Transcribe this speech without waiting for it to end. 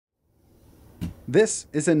This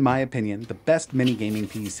is, in my opinion, the best mini gaming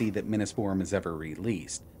PC that Minisforum has ever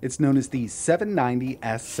released. It's known as the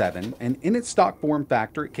 790S7, and in its stock form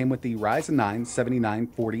factor, it came with the Ryzen 9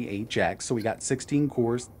 7940HX, so we got 16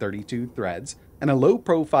 cores, 32 threads, and a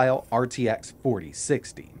low-profile RTX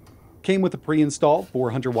 4060. Came with a pre-installed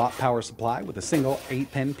 400-watt power supply with a single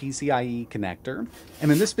 8-pin PCIe connector.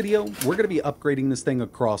 And in this video, we're going to be upgrading this thing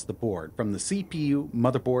across the board, from the CPU,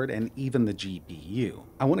 motherboard, and even the GPU.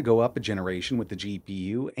 I want to go up a generation with the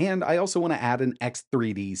GPU, and I also want to add an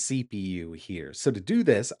X3D CPU here. So to do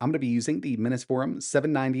this, I'm going to be using the Minisforum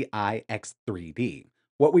 790i X3D.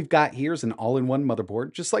 What we've got here is an all-in-one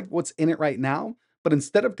motherboard, just like what's in it right now. But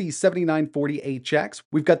instead of the 7940HX,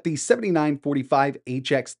 we've got the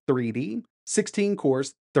 7945HX3D, 16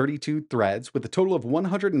 cores, 32 threads, with a total of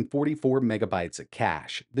 144 megabytes of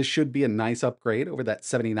cache. This should be a nice upgrade over that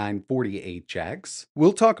 7940HX.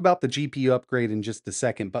 We'll talk about the GPU upgrade in just a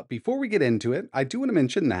second, but before we get into it, I do want to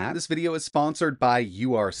mention that this video is sponsored by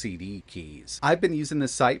URCD keys. I've been using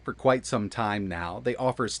this site for quite some time now. They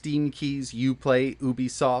offer Steam keys, Uplay,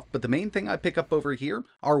 Ubisoft, but the main thing I pick up over here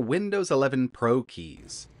are Windows 11 Pro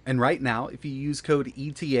keys. And right now, if you use code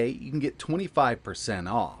ETA, you can get 25%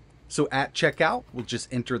 off. So at checkout, we'll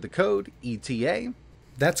just enter the code ETA.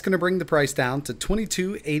 That's going to bring the price down to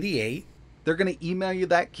 $22.88. They're going to email you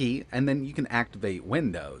that key, and then you can activate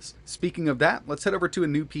Windows. Speaking of that, let's head over to a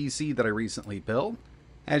new PC that I recently built.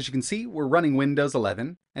 As you can see, we're running Windows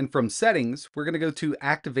 11, and from settings, we're going to go to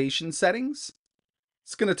activation settings.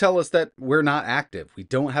 It's going to tell us that we're not active. We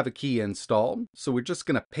don't have a key installed, so we're just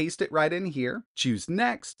going to paste it right in here, choose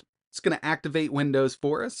next. It's going to activate Windows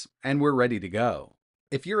for us, and we're ready to go.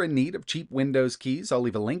 If you're in need of cheap Windows keys, I'll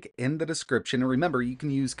leave a link in the description. And remember, you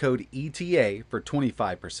can use code ETA for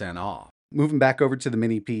 25% off. Moving back over to the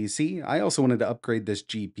mini PC, I also wanted to upgrade this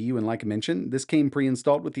GPU. And like I mentioned, this came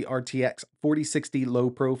pre-installed with the RTX 4060 low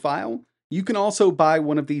profile. You can also buy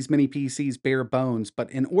one of these mini PCs bare bones,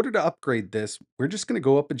 but in order to upgrade this, we're just going to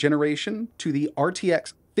go up a generation to the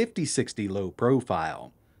RTX 5060 low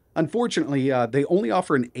profile. Unfortunately, they only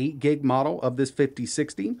offer an 8 gig model of this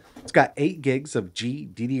 5060. It's got 8 gigs of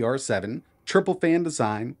GDDR7, triple fan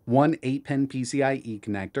design, one 8-pin PCIe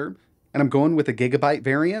connector, and I'm going with a gigabyte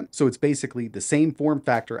variant, so it's basically the same form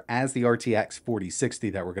factor as the RTX 4060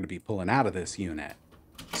 that we're going to be pulling out of this unit.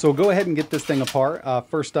 So we'll go ahead and get this thing apart.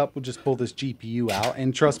 First up, we'll just pull this GPU out,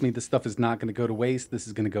 and trust me, this stuff is not going to go to waste. This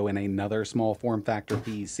is going to go in another small form factor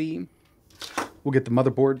PC. We'll get the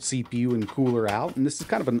motherboard, CPU, and cooler out, and this is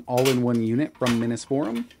kind of an all-in-one unit from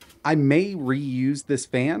Minisforum. I may reuse this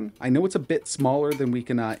fan. I know it's a bit smaller than we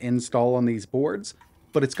can install on these boards,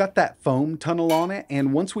 but it's got that foam tunnel on it,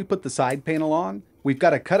 and once we put the side panel on, we've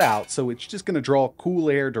got a cutout, so it's just going to draw cool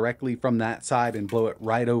air directly from that side and blow it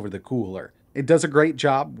right over the cooler. It does a great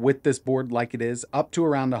job with this board like it is, up to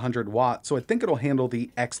around 100 watts, so I think it'll handle the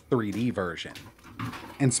X3D version.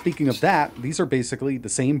 And speaking of that, these are basically the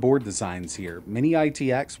same board designs here. Mini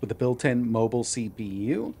ITX with a built-in mobile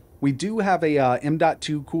CPU. We do have a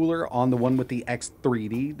M.2 cooler on the one with the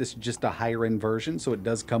X3D. This is just a higher end version, so it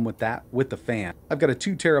does come with that, with the fan. I've got a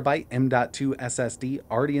 2 terabyte M.2 SSD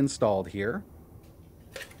already installed here.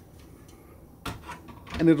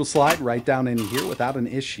 And it'll slide right down in here without an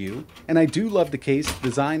issue. And I do love the case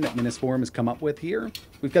design that Minisforum has come up with here.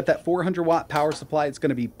 We've got that 400-watt power supply. It's going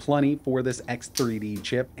to be plenty for this X3D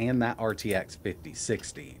chip and that RTX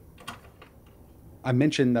 5060. I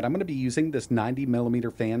mentioned that I'm going to be using this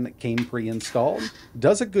 90mm fan that came pre-installed.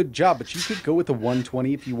 Does a good job, but you could go with a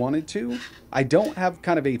 120 if you wanted to. I don't have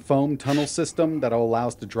kind of a foam tunnel system that'll allow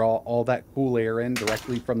us to draw all that cool air in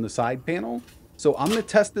directly from the side panel. So I'm going to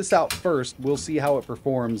test this out first. We'll see how it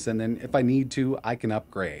performs, and then if I need to, I can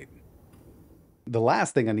upgrade. The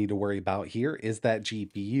last thing I need to worry about here is that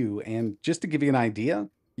GPU, and just to give you an idea,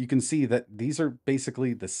 you can see that these are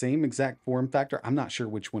basically the same exact form factor. I'm not sure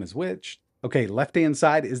which one is which. Okay, left-hand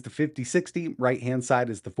side is the 5060, right-hand side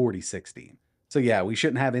is the 4060. So yeah, we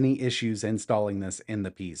shouldn't have any issues installing this in the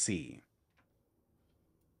PC.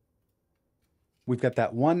 We've got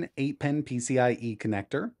that one 8-pin PCIe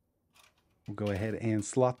connector. We'll go ahead and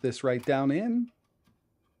slot this right down in.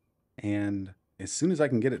 And as soon as I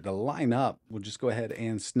can get it to line up, we'll just go ahead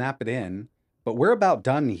and snap it in. But we're about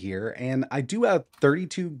done here. And I do have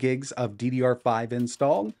 32 gigs of DDR5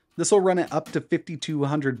 installed. This will run it up to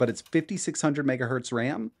 5200, but it's 5600 megahertz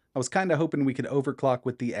RAM. I was kind of hoping we could overclock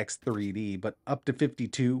with the X3D, but up to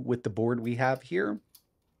 52 with the board we have here.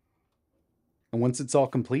 And once it's all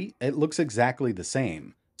complete, it looks exactly the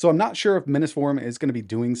same. So I'm not sure if Minisforum is going to be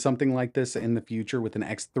doing something like this in the future with an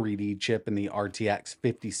X3D chip and the RTX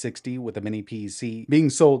 5060 with a mini PC being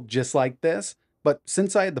sold just like this. But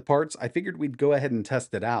since I had the parts, I figured we'd go ahead and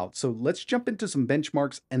test it out. So let's jump into some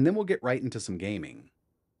benchmarks and then we'll get right into some gaming.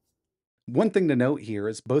 One thing to note here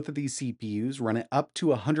is both of these CPUs run at up to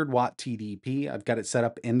 100-watt TDP. I've got it set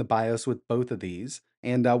up in the BIOS with both of these.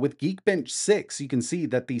 And with Geekbench 6, you can see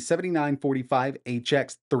that the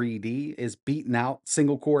 7945HX3D is beating out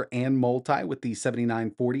single core and multi with the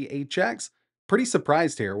 7940HX. Pretty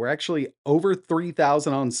surprised here. We're actually over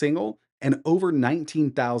 3,000 on single and over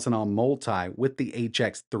 19,000 on multi with the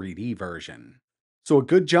HX3D version. So a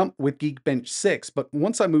good jump with Geekbench 6, but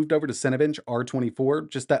once I moved over to Cinebench R24,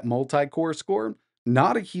 just that multi-core score,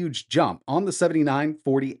 not a huge jump. On the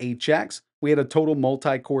 7940HX, we had a total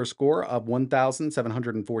multi-core score of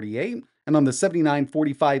 1,748, and on the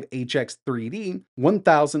 7945HX3D,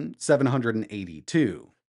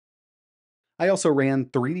 1,782. I also ran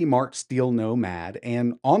 3D Mark Steel Nomad,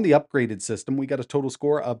 and on the upgraded system, we got a total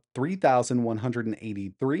score of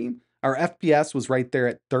 3,183. Our FPS was right there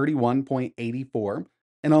at 31.84.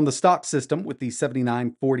 And on the stock system with the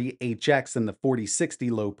 7940HX and the 4060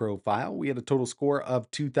 low profile, we had a total score of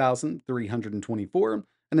 2,324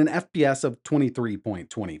 and an FPS of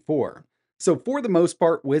 23.24. So for the most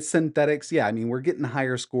part with synthetics, yeah, I mean, we're getting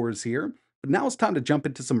higher scores here, but now it's time to jump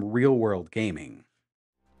into some real world gaming.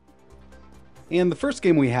 And the first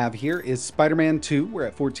game we have here is Spider-Man 2. We're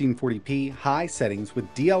at 1440p high settings with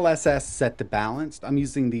DLSS set to balanced. I'm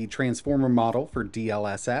using the transformer model for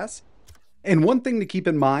DLSS. And one thing to keep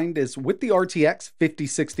in mind is with the RTX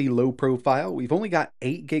 5060 low profile, we've only got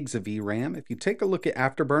 8 gigs of VRAM. If you take a look at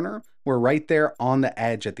Afterburner, we're right there on the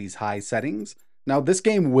edge at these high settings. Now this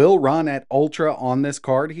game will run at Ultra on this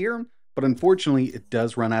card here, but unfortunately it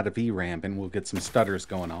does run out of VRAM and we'll get some stutters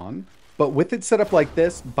going on. But with it set up like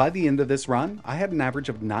this, by the end of this run, I had an average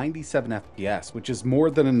of 97 FPS, which is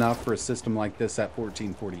more than enough for a system like this at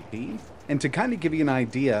 1440p. And to kind of give you an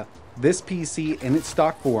idea, this PC in its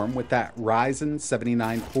stock form with that Ryzen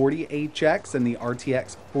 7940HX and the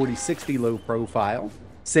RTX 4060 low profile,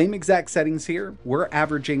 same exact settings here, we're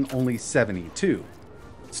averaging only 72.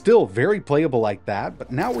 Still very playable like that,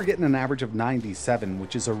 but now we're getting an average of 97,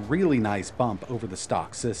 which is a really nice bump over the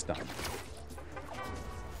stock system.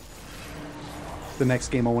 The next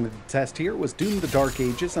game I wanted to test here was Doom: The Dark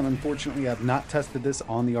Ages, and unfortunately I've not tested this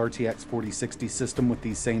on the RTX 4060 system with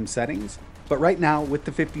these same settings. But right now with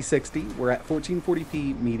the 5060, we're at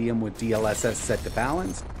 1440p medium with DLSS set to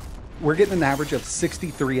balance. We're getting an average of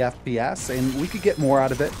 63 FPS, and we could get more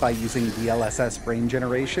out of it by using DLSS frame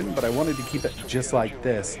generation, but I wanted to keep it just like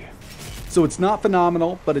this. So it's not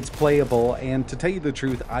phenomenal, but it's playable, and to tell you the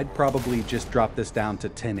truth, I'd probably just drop this down to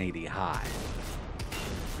 1080 high.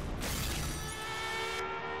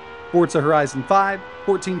 Forza Horizon 5,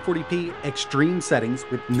 1440p extreme settings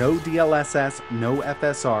with no DLSS, no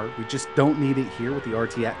FSR. We just don't need it here with the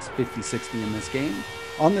RTX 5060 in this game.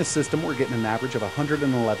 On this system, we're getting an average of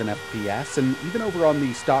 111 FPS, and even over on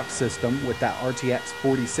the stock system with that RTX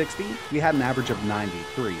 4060, we had an average of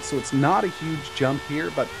 93. So it's not a huge jump here,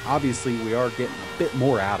 but obviously we are getting a bit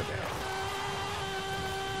more out of it.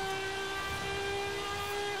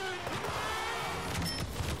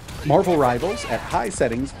 Marvel Rivals at high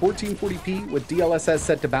settings, 1440p with DLSS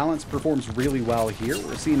set to balance performs really well here.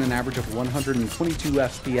 We're seeing an average of 122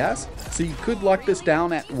 FPS, so you could lock this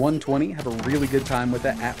down at 120, have a really good time with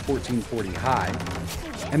it at 1440 high.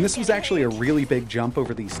 And this was actually a really big jump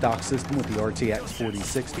over the stock system with the RTX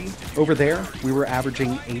 4060. Over there, we were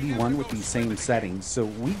averaging 81 with these same settings, so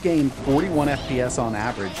we gained 41 FPS on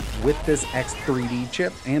average with this X3D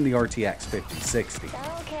chip and the RTX 5060.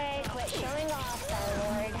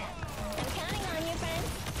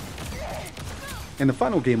 And the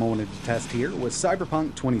final game I wanted to test here was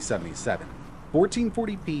Cyberpunk 2077.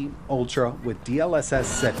 1440p Ultra with DLSS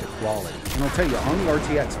set to quality. And I'll tell you, on the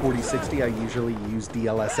RTX 4060, I usually use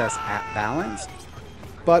DLSS at balanced.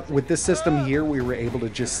 But with this system here, we were able to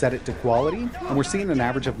just set it to quality, and we're seeing an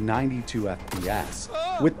average of 92 FPS.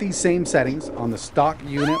 With these same settings, on the stock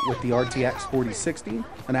unit with the RTX 4060,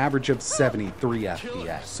 an average of 73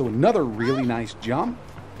 FPS. So another really nice jump.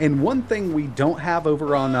 And one thing we don't have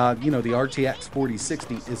over on, the RTX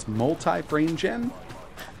 4060 is multi-frame gen.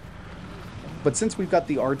 But since we've got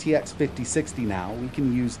the RTX 5060 now, we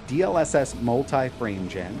can use DLSS multi-frame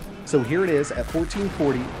gen. So here it is at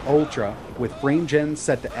 1440 Ultra with frame gen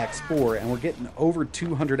set to X4, and we're getting over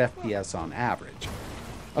 200 FPS on average.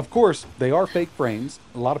 Of course, they are fake frames.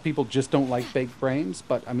 A lot of people just don't like fake frames,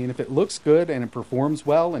 but I mean, if it looks good and it performs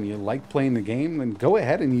well and you like playing the game, then go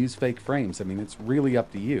ahead and use fake frames. I mean, it's really up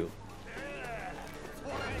to you.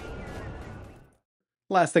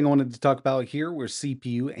 Last thing I wanted to talk about here were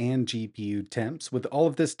CPU and GPU temps. With all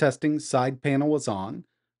of this testing, side panel was on.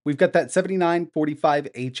 We've got that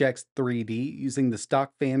 7945HX3D using the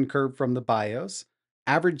stock fan curve from the BIOS.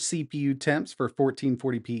 Average CPU temps for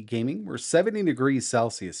 1440p gaming were 70 degrees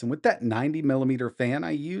Celsius. And with that 90 millimeter fan I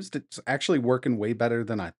used, it's actually working way better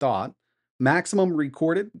than I thought. Maximum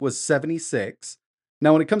recorded was 76.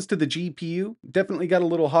 Now, when it comes to the GPU, definitely got a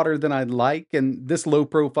little hotter than I'd like. And this low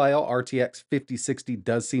profile RTX 5060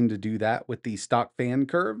 does seem to do that with the stock fan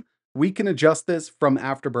curve. We can adjust this from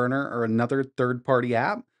Afterburner or another third party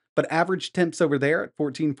app, but average temps over there at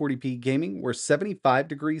 1440p gaming were 75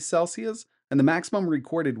 degrees Celsius, and the maximum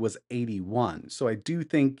recorded was 81. So I do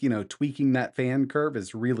think, tweaking that fan curve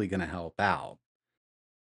is really going to help out.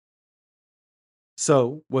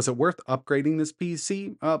 So, was it worth upgrading this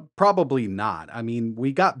PC? Probably not. I mean,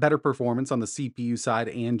 we got better performance on the CPU side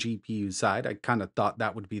and GPU side. I kind of thought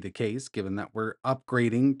that would be the case, given that we're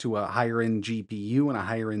upgrading to a higher end GPU and a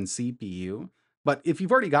higher end CPU. But if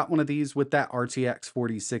you've already got one of these with that RTX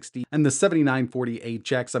 4060 and the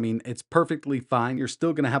 7940HX, I mean, it's perfectly fine. You're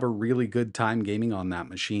still going to have a really good time gaming on that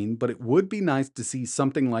machine, but it would be nice to see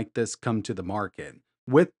something like this come to the market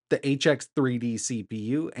with the HX3D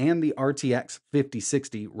CPU and the RTX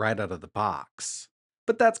 5060 right out of the box.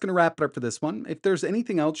 But that's going to wrap it up for this one. If there's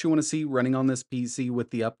anything else you want to see running on this PC with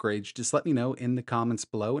the upgrades, just let me know in the comments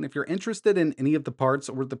below. And if you're interested in any of the parts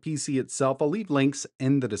or the PC itself, I'll leave links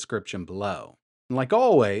in the description below. And like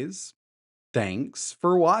always, thanks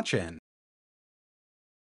for watching.